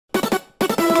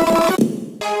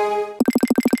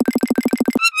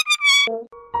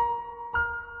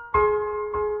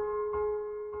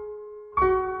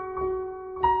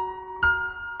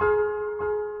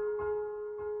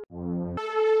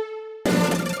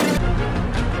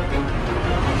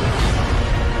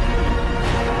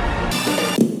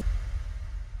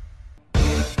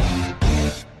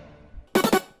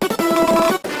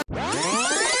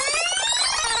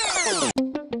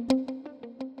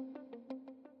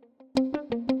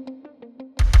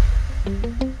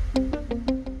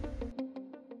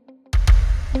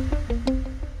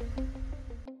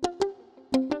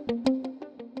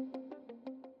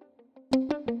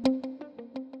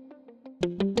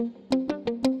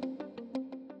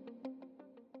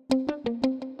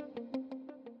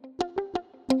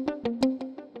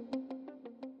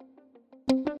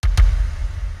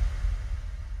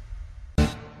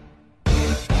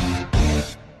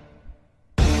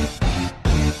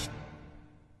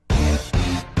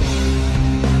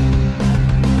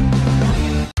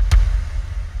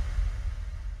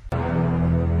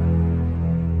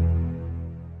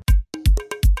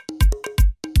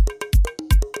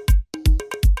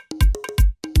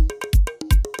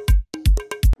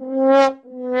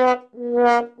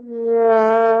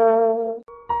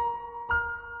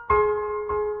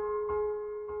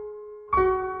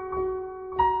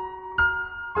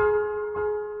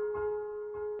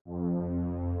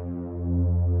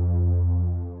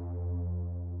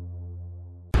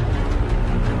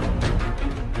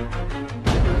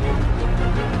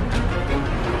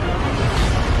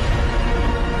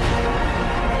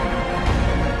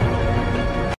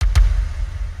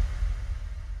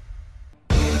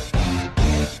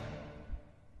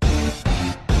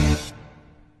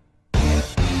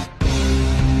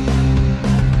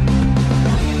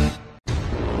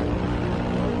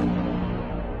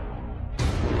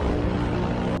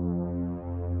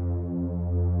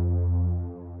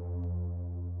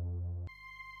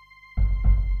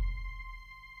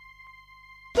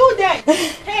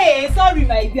Hey, sorry,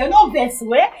 my dear. No vex,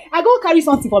 where? I go carry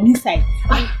something from inside.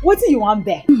 What do you want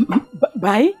there?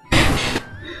 Buy?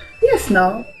 Yes,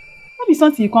 now. What be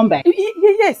something you come by?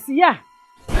 Yes, yeah.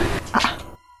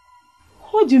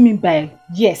 What do you mean by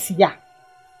yes, yeah?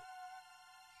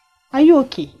 Are you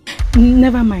okay?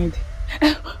 Never mind.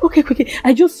 Okay.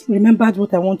 I just remembered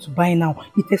what I want to buy now.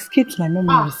 It escaped my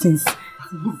memory since.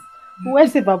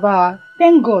 Where's the Baba?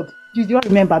 Thank God. You don't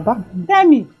remember, Baba? Tell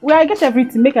me, where I get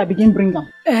everything, make I begin bring them.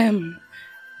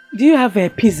 Do you have a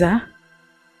pizza?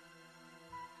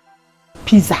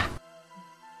 Pizza?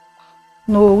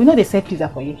 No, we know they sell pizza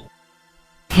for you.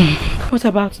 What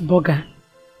about burger?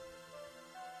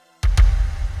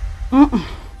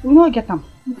 We don't get them.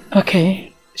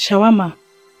 Okay. Shawarma?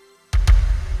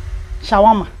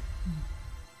 Shawarma?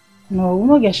 No, we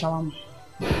don't get shawarma.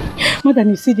 Madam,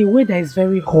 you see the weather is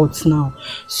very hot now.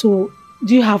 So,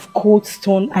 do you have Cold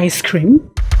Stone ice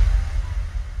cream?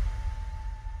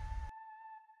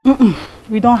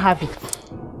 We don't have it.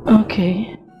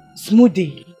 Okay.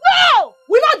 Smoothie? No!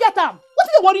 We don't get them! What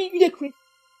is the worry you get crazy?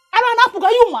 I don't know,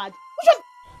 are you mad?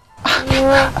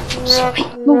 Sorry.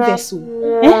 No verse.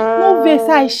 No verse,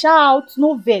 I shout.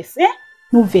 No verse.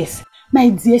 No verse. My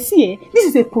dear, see, this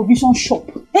is a provision shop.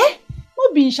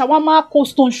 No be shawarma Cold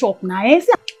Stone shop now.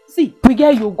 See, we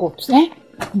get yogurt,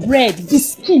 bread,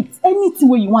 biscuits, anything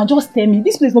where you want, just tell me.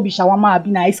 This place no be shawarma, I be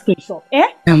an ice cream shop.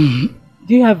 Do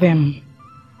you have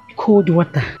cold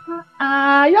water?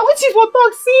 Yeah, what you for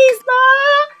talk, sis?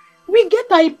 Nah? We get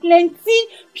plenty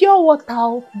pure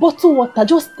water, bottled water.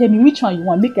 Just tell me which one you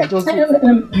want. Make I just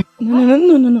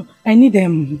No. I need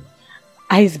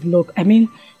ice block. I mean,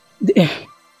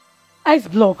 ice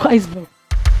block.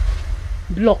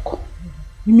 Block.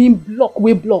 You mean block?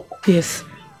 We block. Yes.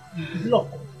 Block.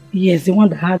 Yes, the one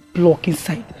that had block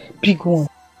inside. Big one.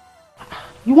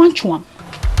 You want one?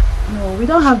 No, we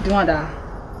don't have the one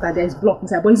that there's block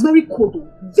inside, but it's very cold.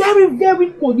 Very,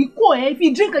 very cold. It's cold, If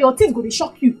you drink your teeth go, they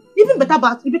shock you. Even better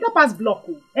pass block.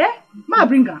 Ma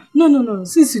bring her. No.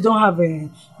 Since you don't have the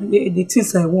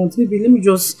things I want, maybe let me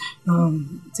just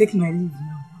take my leave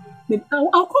now. Maybe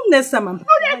I'll come next time. No,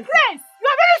 they're friends. You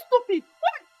are very stupid.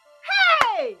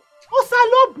 Hey!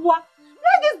 Osalobua.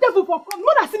 Let this devil for come.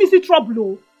 No, that see me see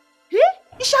trouble.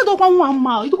 He shall go one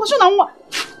mouth. It was on one.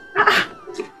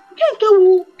 Can't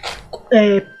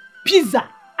get pizza.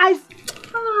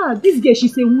 This girl,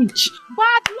 she's a witch.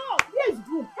 Bad luck. Yes,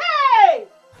 good. Hey!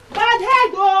 Bad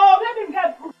head, let me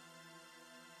get proof.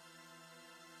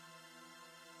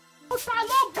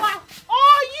 Osalobua.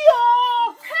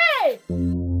 Oh, hey!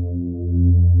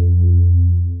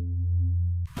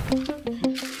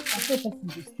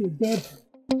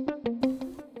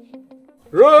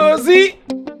 Rosie!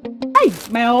 Hey,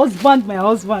 my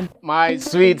husband. My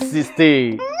sweet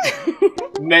sister.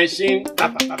 Machine.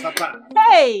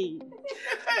 Hey!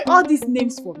 All these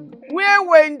names for me. Where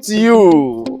went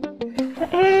you?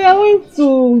 Hey, I went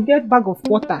to get bag of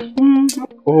water.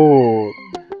 Oh,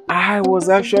 I was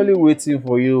actually waiting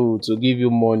for you to give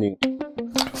you money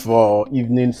for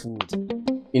evening food.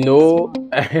 You know,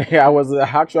 I was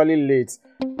actually late.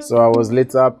 So I was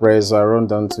later pressed, so I run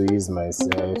down to ease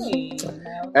myself.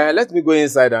 Let me go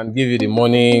inside and give you the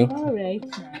money. Alright.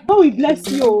 Oh, we bless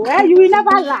you. You will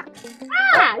never lack.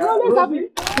 You always have me.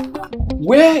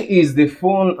 Where is the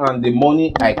phone and the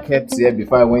money I kept here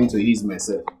before I went to ease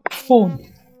myself? Phone.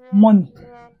 Money.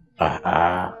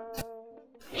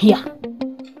 Here.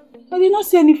 I did not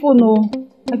see any phone, no.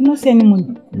 I did not see any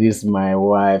money. This my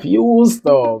wife. You will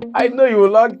stop. I know you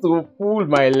would like to pull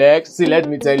my legs. See, let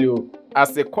me tell you.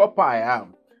 As a copper I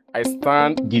am, I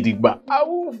stand gidigba. I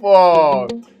will fall.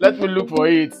 Let me look for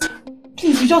it.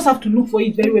 Please, you just have to look for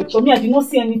it very well. For me, I did not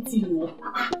see anything. What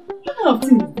kind of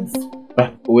thing is this?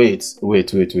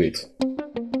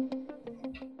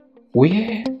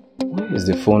 Wait. Where is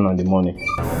the phone and the money?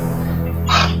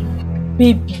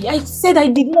 Baby, I said I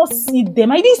did not see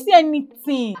them. I didn't see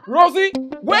anything. Rosie,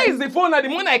 where is the phone and the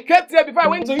money I kept here before I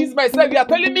went to ease myself? You are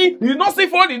telling me you did not see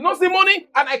phone, you did not see money,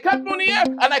 and I kept money here,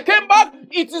 and I came back.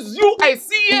 It is you I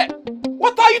see here.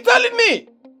 What are you telling me?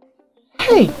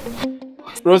 Hey.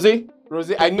 Rosie,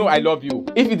 I know I love you.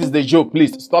 If it is the joke,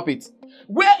 please stop it.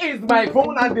 Where is my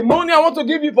phone and the money I want to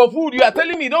give you for food? You are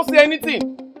telling me you don't see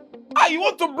anything. You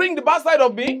want to bring the bad side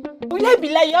of me? Will I be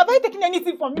lying? Have I taken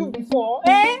anything from you before?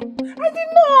 I did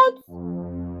not.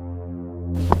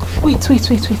 Wait.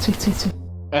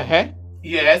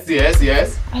 Yes.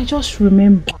 I just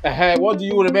remember. What do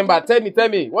you remember? Tell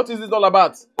me. What is this all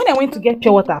about? When I went to get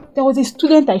pure water, there was a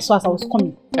student I saw as I was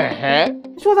coming.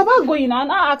 She was about going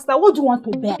and I asked her, what do you want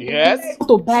to buy? Yes.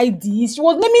 To buy this. She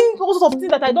was naming all sorts of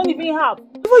things that I don't even have.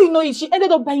 Before you know it, she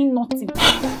ended up buying nothing.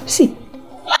 See,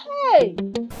 hey,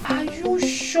 are you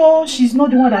sure she's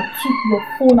not the one that took your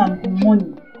phone and the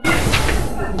money?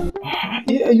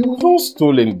 Yeah, you've not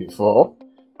stolen before.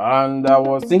 And I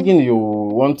was thinking you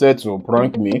wanted to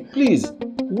prank me. Please,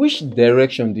 which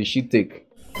direction did she take?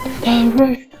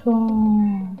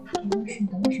 Direction.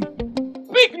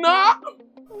 Speak now!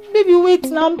 Baby, wait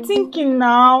now. I'm thinking.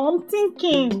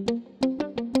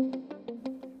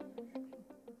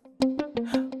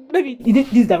 Baby,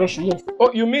 this direction, yes.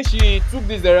 Oh, you mean she took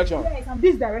this direction? Yes,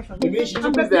 this direction. You mean she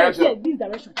took this direction? Yes, this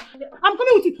direction. I'm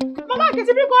coming with you. Mama, can you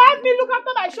go help me look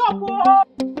after my shop? Oh.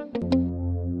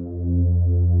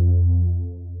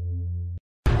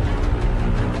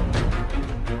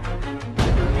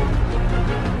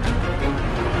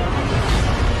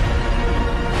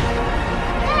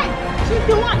 She's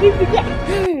the one.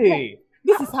 Hey!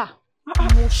 This is her.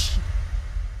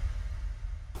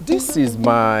 This is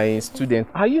my student.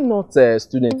 Are you not a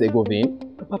student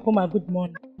Egovin? Papa, my good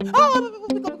morning. Oh,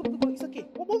 it's okay.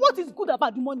 But what is good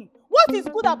about the money? What is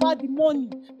good about the money?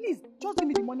 Please, just give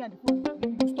me the money and the phone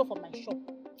you stole from my shop.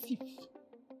 Thief.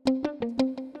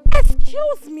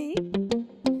 Excuse me?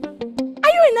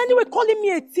 Are you in any way calling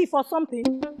me a thief or something?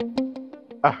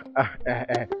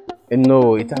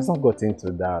 No, it has not got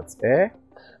into that.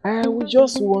 We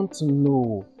just want to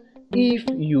know if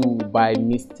you, by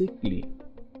mistakenly,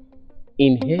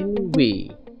 in any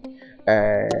way,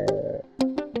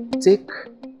 take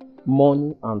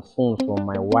money and phone from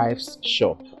my wife's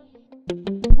shop.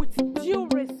 With due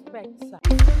respect, sir.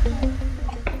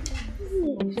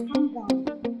 Calm down.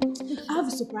 I have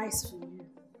a surprise for you.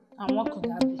 And what could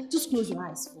that be? Just close your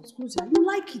eyes first. Close your eyes. You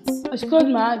like it. I should close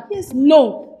my eyes. Yes.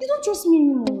 No. You don't trust me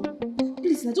anymore.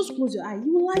 Please, now just close your eye.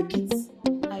 You will like it.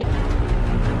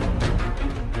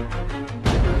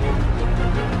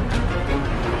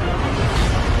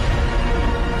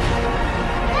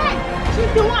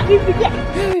 She's the one.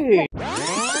 Hey!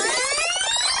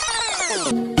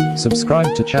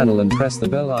 Subscribe to channel and press the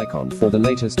bell icon for the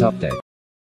latest update.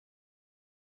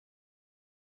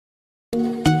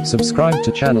 Subscribe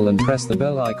to channel and press the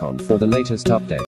bell icon for the latest update.